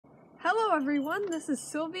Hello everyone, this is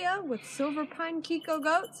Sylvia with Pine Kiko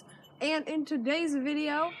Goats, and in today's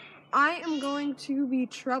video I am going to be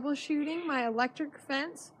troubleshooting my electric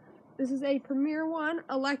fence. This is a Premier One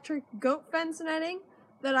electric goat fence netting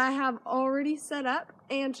that I have already set up,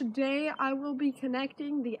 and today I will be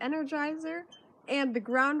connecting the energizer and the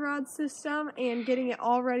ground rod system and getting it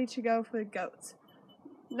all ready to go for the goats.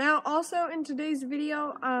 Now also in today's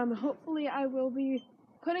video, hopefully I will be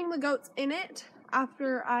putting the goats in it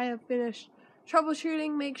after I have finished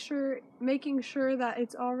troubleshooting, making sure that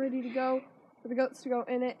it's all ready to go for the goats to go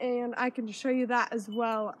in it, and I can show you that as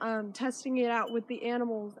well, testing it out with the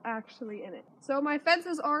animals actually in it. So my fence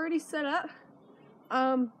is already set up.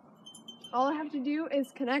 All I have to do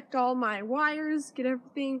is connect all my wires, get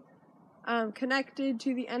everything connected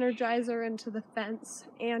to the energizer and to the fence,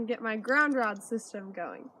 and get my ground rod system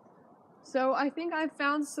going. So I think I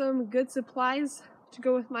found some good supplies to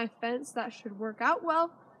go with my fence that should work out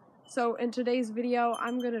well. So in today's video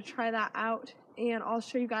I'm going to try that out, and I'll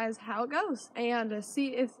show you guys how it goes and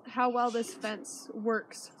see how well this fence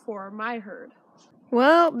works for my herd.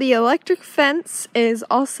 Well, the electric fence is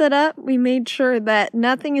all set up. We made sure that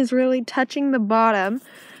nothing is really touching the bottom.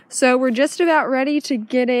 So we're just about ready to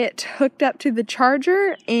get it hooked up to the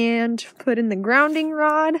charger and put in the grounding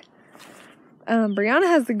rod. Brianna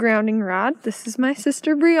has the grounding rod. This is my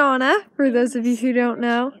sister Brianna, for those of you who don't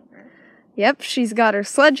know. Yep, she's got her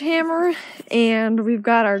sledgehammer, and we've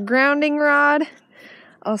got our grounding rod.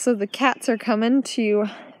 Also, the cats are coming to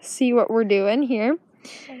see what we're doing here.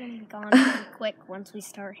 They're going to be gone pretty quick once we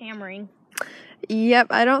start hammering. Yep,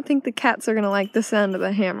 I don't think the cats are going to like the sound of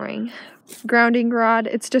the hammering. Grounding rod,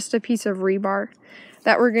 it's just a piece of rebar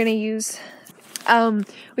that we're going to use.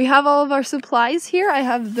 We have all of our supplies here. I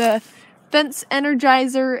have the fence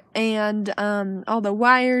energizer and all the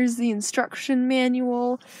wires, the instruction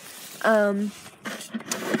manual. I've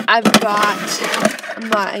got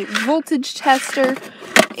my voltage tester,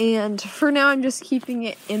 and for now I'm just keeping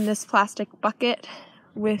it in this plastic bucket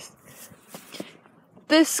with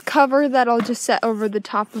this cover that I'll just set over the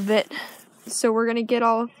top of it. So we're gonna get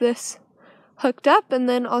all of this hooked up, and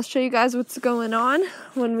then I'll show you guys what's going on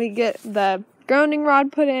when we get the grounding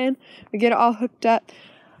rod put in, we get it all hooked up.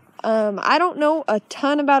 I don't know a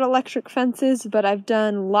ton about electric fences, but I've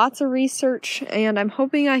done lots of research, and I'm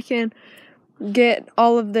hoping I can get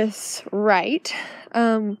all of this right.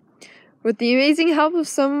 With the amazing help of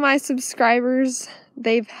some of my subscribers,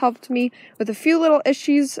 they've helped me with a few little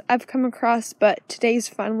issues I've come across, but today's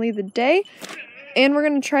finally the day, and we're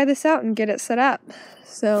going to try this out and get it set up.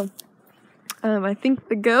 So, I think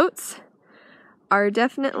the goats are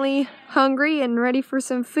definitely hungry and ready for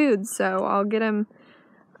some food, so I'll get them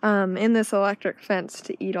in this electric fence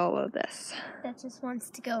to eat all of this. Duchess wants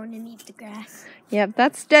to go in and eat the grass. Yep,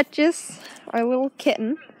 that's Duchess, our little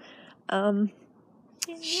kitten.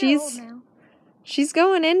 She's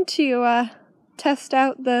going in to test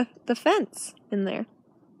out the fence in there.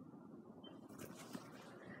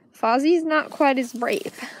 Fozzie's not quite as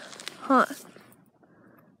brave, huh?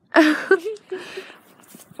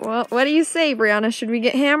 Well, what do you say, Brianna? Should we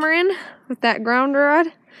get hammering with that ground rod?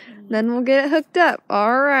 Then we'll get it hooked up.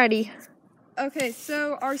 Alrighty. Okay,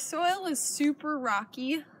 so our soil is super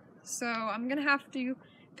rocky, so I'm gonna have to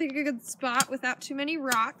pick a good spot without too many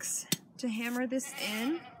rocks to hammer this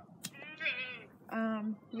in.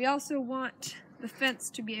 We also want the fence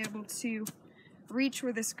to be able to reach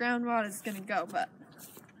where this ground rod is gonna go, but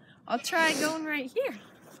I'll try going right here.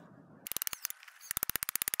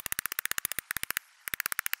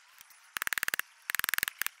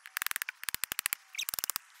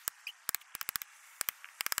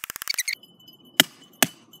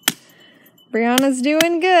 Brianna's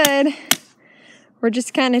doing good. We're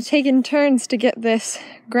just kind of taking turns to get this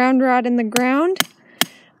ground rod in the ground.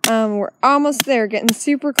 We're almost there, getting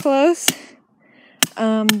super close.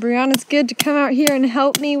 Brianna's good to come out here and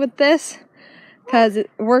help me with this, because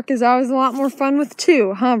work is always a lot more fun with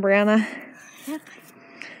two, huh, Brianna? Yep.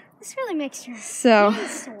 This really makes your so,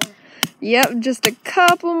 hands sore. Yep, just a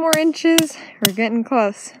couple more inches. We're getting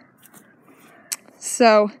close.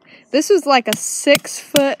 So, this was like a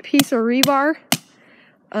 6-foot piece of rebar.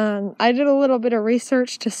 I did a little bit of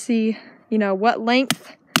research to see, what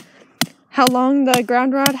length, how long the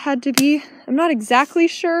ground rod had to be. I'm not exactly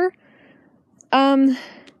sure, how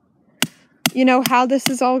this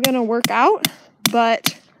is all going to work out,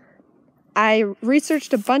 but I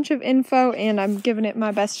researched a bunch of info and I'm giving it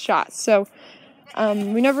my best shot. So,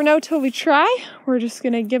 we never know till we try. We're just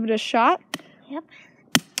going to give it a shot. Yep.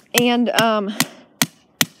 And,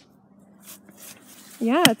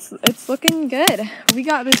 yeah, it's looking good. We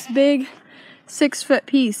got this big 6-foot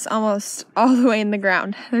piece almost all the way in the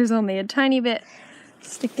ground. There's only a tiny bit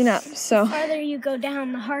sticking up, so. The farther you go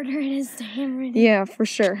down, the harder it is to hammer it. Yeah, for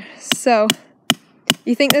sure. So,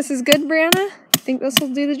 you think this is good, Brianna? You think this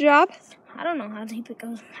will do the job? I don't know how deep it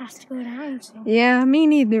has to go down. So. Yeah, me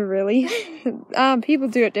neither, really. People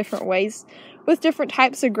do it different ways with different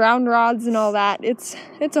types of ground rods and all that. It's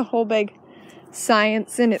a whole big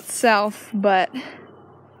science in itself, but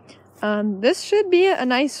this should be a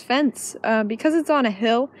nice fence because it's on a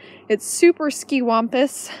hill. It's super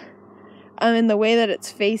ski-wampus in the way that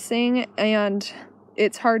it's facing, and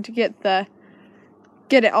it's hard to get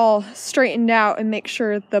it all straightened out and make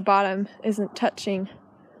sure the bottom isn't touching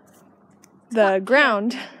the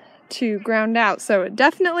ground to ground out. So it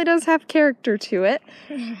definitely does have character to it.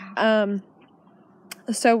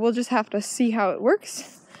 So we'll just have to see how it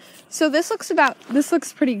works. So this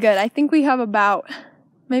looks pretty good. I think we have about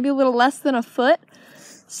maybe a little less than a foot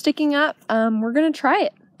sticking up. We're gonna try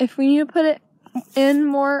it. If we need to put it in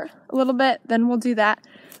more a little bit, then we'll do that.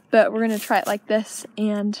 But we're gonna try it like this,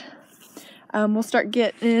 and we'll start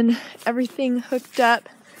getting everything hooked up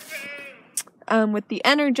with the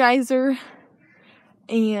Energizer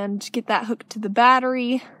and get that hooked to the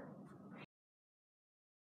battery.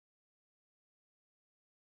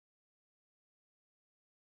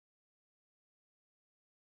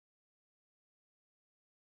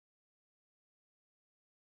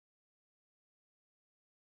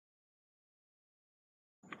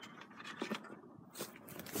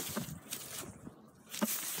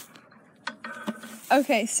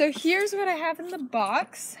 Okay, so here's what I have in the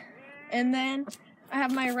box, and then I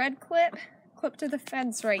have my red clip clipped to the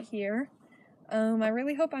fence right here. I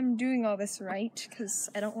really hope I'm doing all this right, because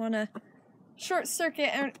I don't want to short circuit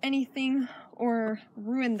anything or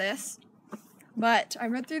ruin this. But I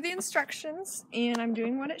read through the instructions, and I'm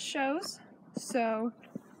doing what it shows. So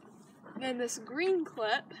then this green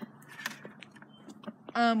clip,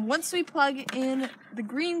 once we plug in the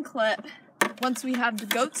green clip, once we have the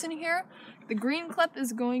goats in here, the green clip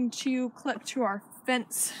is going to clip to our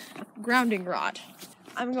fence grounding rod.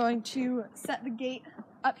 I'm going to set the gate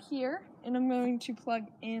up here, and I'm going to plug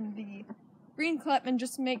in the green clip and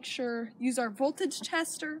just make sure, use our voltage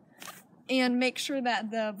tester, and make sure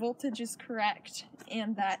that the voltage is correct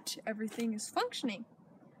and that everything is functioning.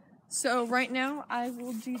 So right now I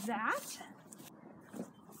will do that.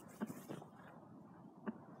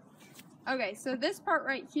 Okay, so this part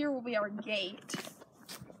right here will be our gate.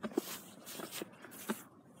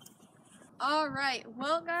 Alright,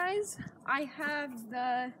 well guys, I have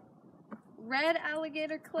the red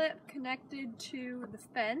alligator clip connected to the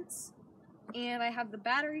fence, and I have the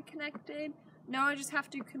battery connected. Now I just have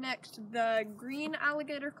to connect the green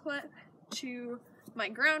alligator clip to my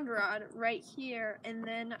ground rod right here, and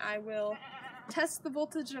then I will test the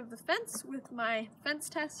voltage of the fence with my fence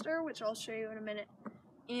tester, which I'll show you in a minute.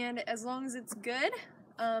 And as long as it's good,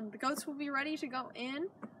 the goats will be ready to go in,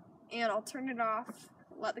 and I'll turn it off,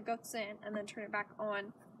 let the goats in, and then turn it back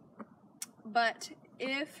on. But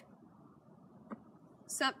if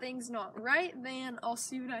something's not right, then I'll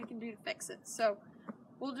see what I can do to fix it. So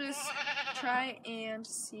we'll just try and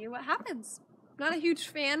see what happens. Not a huge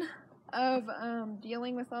fan of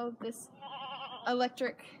dealing with all of this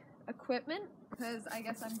electric equipment, because I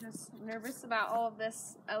guess I'm just nervous about all of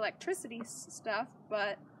this electricity stuff,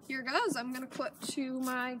 but here goes. I'm gonna clip to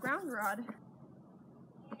my ground rod.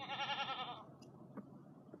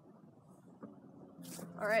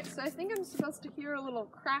 Alright, so I think I'm supposed to hear a little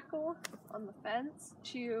crackle on the fence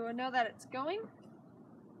to know that it's going,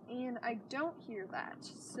 and I don't hear that,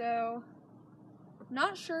 so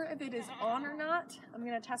not sure if it is on or not. I'm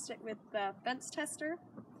going to test it with the fence tester,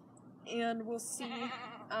 and we'll see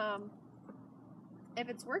if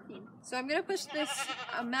it's working. So I'm going to push this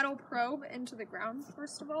metal probe into the ground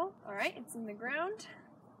first of all. Alright, it's in the ground.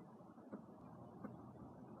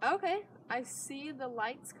 Okay, I see the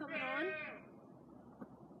lights coming on.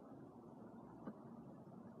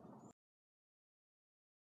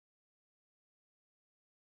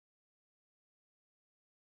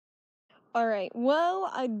 Alright, well,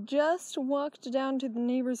 I just walked down to the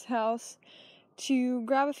neighbor's house to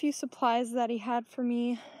grab a few supplies that he had for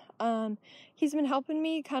me. He's been helping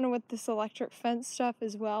me kind of with this electric fence stuff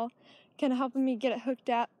as well, kind of helping me get it hooked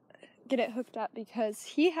up because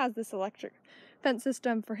he has this electric fence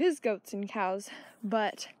system for his goats and cows.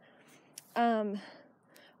 But I'll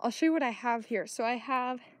show you what I have here. So I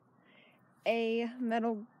have a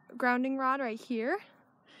metal grounding rod right here.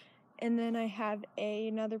 And then I have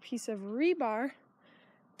another piece of rebar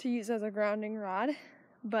to use as a grounding rod.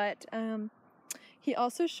 But he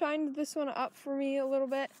also shined this one up for me a little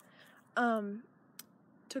bit.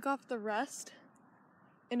 Took off the rust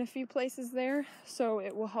in a few places there, so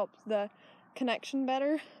it will help the connection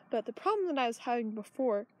better. But the problem that I was having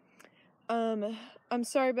before, I'm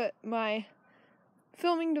sorry, but my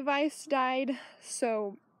filming device died,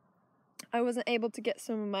 so I wasn't able to get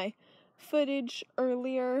some of my footage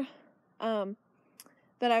earlier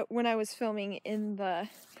when I was filming in the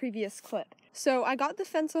previous clip. So I got the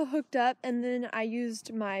fence all hooked up, and then I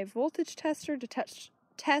used my voltage tester to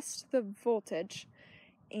test the voltage,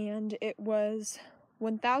 and it was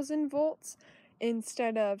 1,000 volts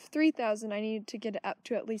instead of 3,000. I needed to get it up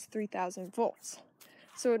to at least 3,000 volts.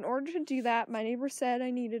 So in order to do that, my neighbor said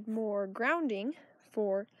I needed more grounding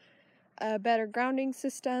for a better grounding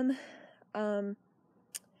system. And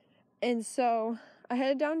so I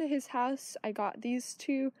headed down to his house. I got these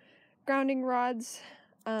 2 grounding rods.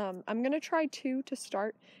 I'm going to try 2 to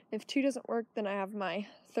start. If 2 doesn't work, then I have my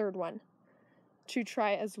 3rd one to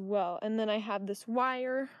try as well. And then I have this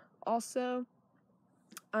wire also.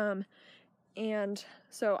 And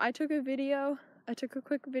so I took a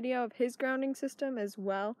quick video of his grounding system as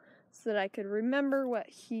well, so that I could remember what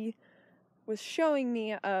he was showing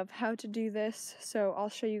me of how to do this. So I'll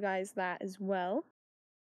show you guys that as well.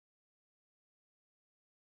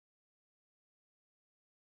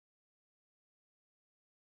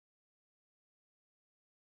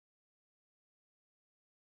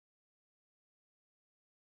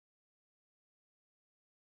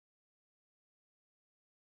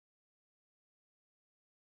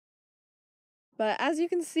 But as you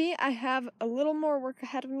can see, I have a little more work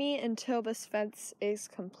ahead of me until this fence is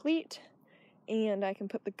complete and I can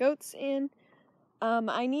put the goats in.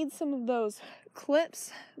 I need some of those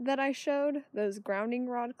clips that I showed, those grounding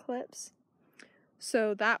rod clips,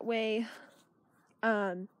 so that way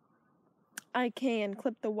I can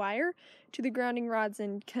clip the wire to the grounding rods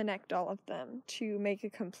and connect all of them to make a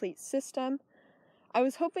complete system. I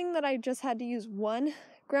was hoping that I just had to use 1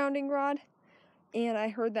 grounding rod, and I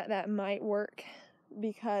heard that that might work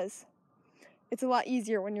because it's a lot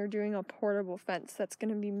easier when you're doing a portable fence that's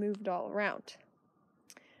going to be moved all around.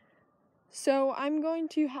 So I'm going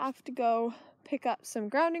to have to go pick up some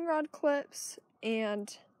grounding rod clips,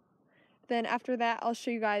 and then after that I'll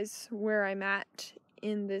show you guys where I'm at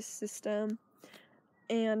in this system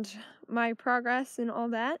and my progress and all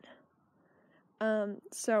that.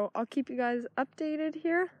 So I'll keep you guys updated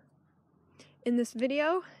here in this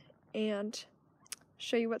video and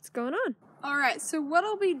show you what's going on. Alright, so what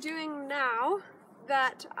I'll be doing now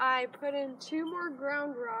that I put in 2 more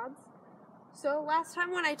ground rods. So last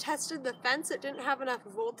time when I tested the fence, it didn't have enough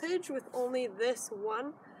voltage with only this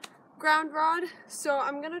 1 ground rod. So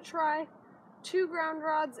I'm going to try 2 ground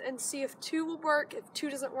rods and see if 2 will work. If 2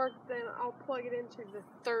 doesn't work, then I'll plug it into the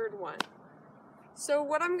 3rd one. So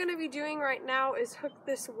what I'm going to be doing right now is hook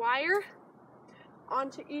this wire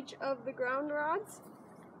onto each of the ground rods.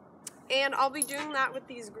 And I'll be doing that with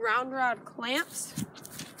these ground rod clamps.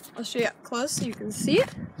 I'll show you up close so you can see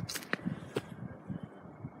it.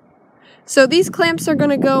 So these clamps are going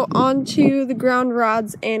to go onto the ground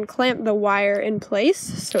rods and clamp the wire in place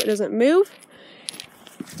so it doesn't move.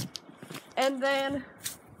 And then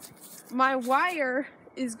my wire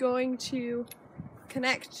is going to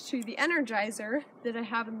connect to the energizer that I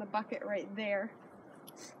have in the bucket right there.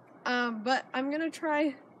 But I'm going to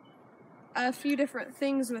try a few different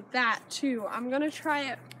things with that too. I'm going to try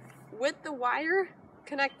it with the wire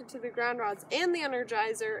connected to the ground rods and the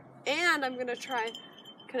energizer, and I'm going to try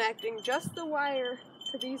connecting just the wire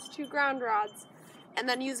to these 2 ground rods and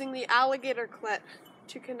then using the alligator clip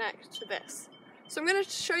to connect to this. So I'm going to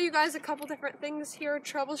show you guys a couple different things here,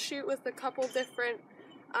 troubleshoot with a couple different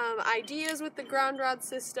ideas with the ground rod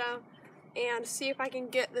system, and see if I can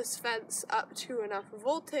get this fence up to enough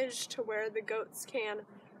voltage to where the goats can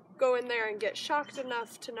go in there and get shocked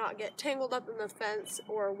enough to not get tangled up in the fence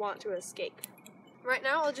or want to escape. Right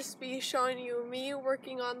now I'll just be showing you me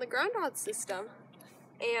working on the ground rod system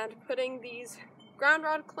and putting these ground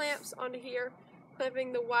rod clamps onto here,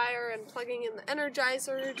 clamping the wire and plugging in the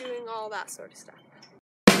energizer, doing all that sort of stuff.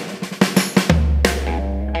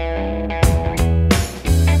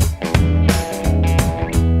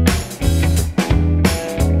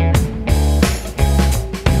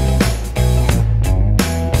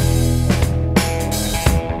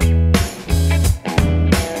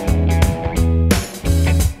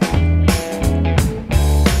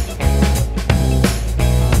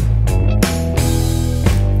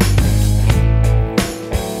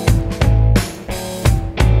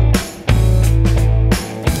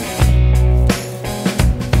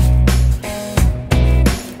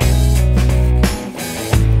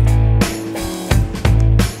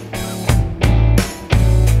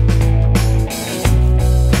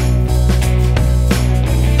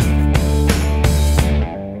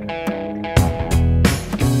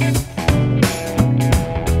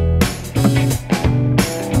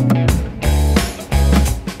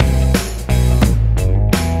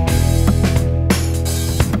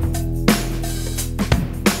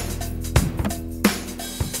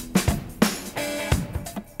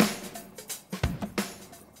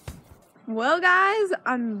 Well guys,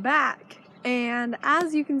 I'm back, and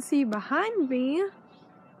as you can see behind me,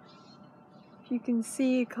 you can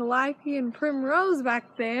see Calliope and Primrose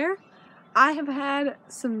back there. I have had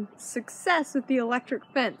some success with the electric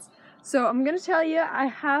fence. So I'm going to tell you, I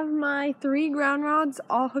have my 3 ground rods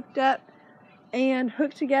all hooked up and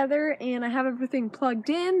hooked together, and I have everything plugged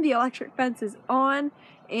in. The electric fence is on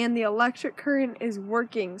and the electric current is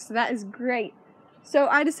working, so that is great. So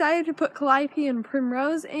I decided to put Calliope and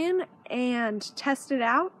Primrose in and test it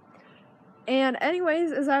out. And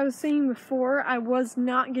anyways, as I was saying before, I was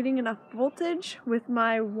not getting enough voltage with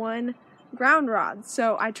my 1 ground rod.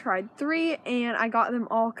 So I tried 3 and I got them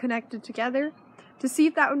all connected together to see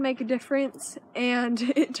if that would make a difference.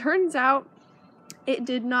 And it turns out it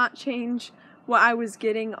did not change what I was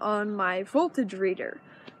getting on my voltage reader.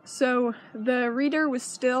 So the reader was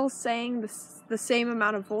still saying the same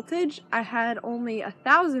amount of voltage. I had only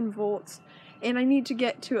 1,000 volts, and I need to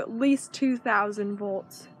get to at least 2,000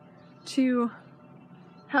 volts to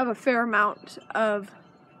have a fair amount of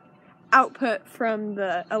output from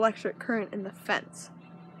the electric current in the fence.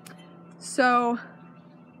 So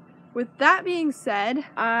with that being said,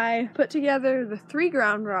 I put together the 3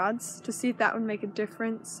 ground rods to see if that would make a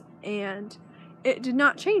difference, and it did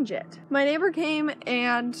not change it. My neighbor came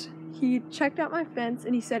and he checked out my fence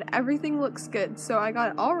and he said everything looks good, so I got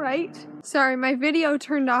it all right. Sorry, my video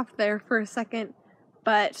turned off there for a second,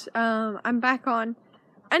 but I'm back on.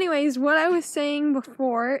 Anyways, what I was saying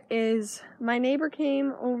before is my neighbor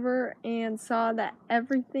came over and saw that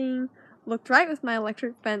everything looked right with my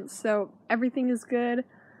electric fence, so everything is good.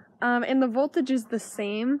 And the voltage is the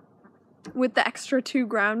same with the extra 2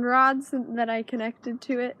 ground rods that I connected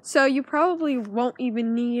to it. So you probably won't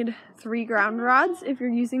even need 3 ground rods if you're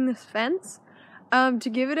using this fence. To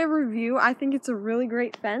give it a review, I think it's a really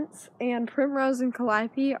great fence, and Primrose and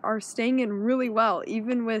Calliope are staying in really well,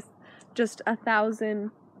 even with just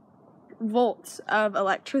 1,000 volts of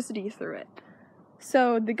electricity through it.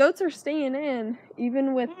 So the goats are staying in,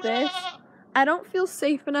 even with this. I don't feel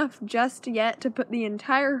safe enough just yet to put the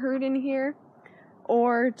entire herd in here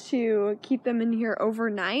or to keep them in here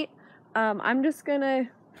overnight. I'm just gonna,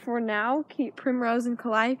 for now, keep Primrose and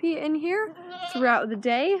Calliope in here throughout the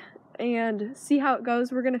day and see how it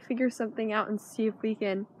goes. We're gonna figure something out and see if we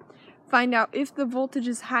can find out if the voltage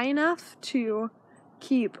is high enough to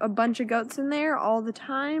keep a bunch of goats in there all the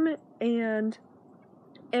time, and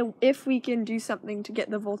if we can do something to get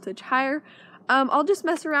the voltage higher. I'll just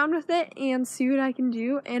mess around with it and see what I can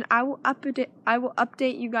do, and I will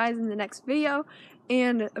update you guys in the next video,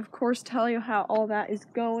 and of course tell you how all that is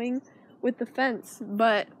going with the fence.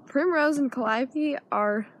 But Primrose and Calliope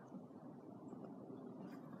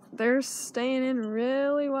they're staying in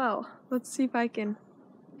really well. Let's see if I can,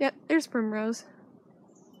 yep, there's Primrose.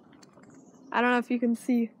 I don't know if you can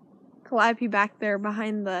see Calliope back there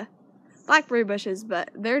behind the blackberry bushes, but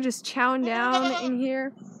they're just chowing down in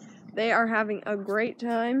here. They are having a great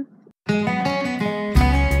time.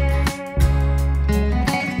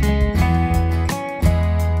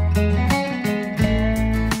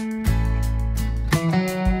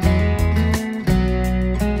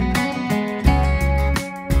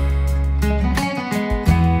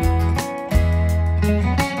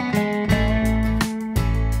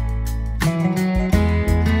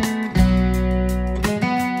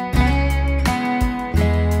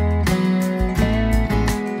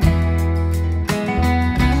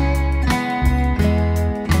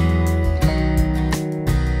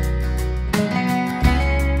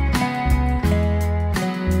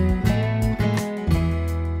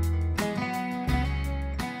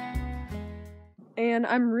 And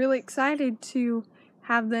I'm really excited to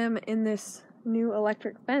have them in this new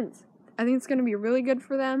electric fence. I think it's going to be really good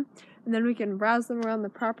for them, and then we can browse them around the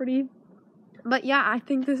property. But yeah, I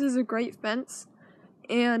think this is a great fence,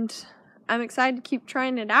 and I'm excited to keep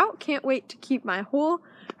trying it out. Can't wait to keep my whole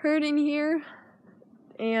herd in here.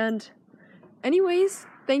 And anyways,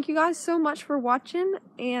 thank you guys so much for watching,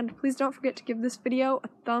 and please don't forget to give this video a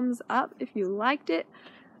thumbs up if you liked it,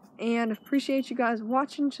 and appreciate you guys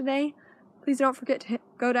watching today. Please don't forget to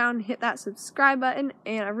go down and hit that subscribe button,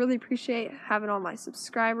 and I really appreciate having all my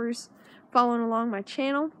subscribers following along my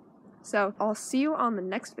channel. So I'll see you on the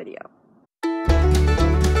next video.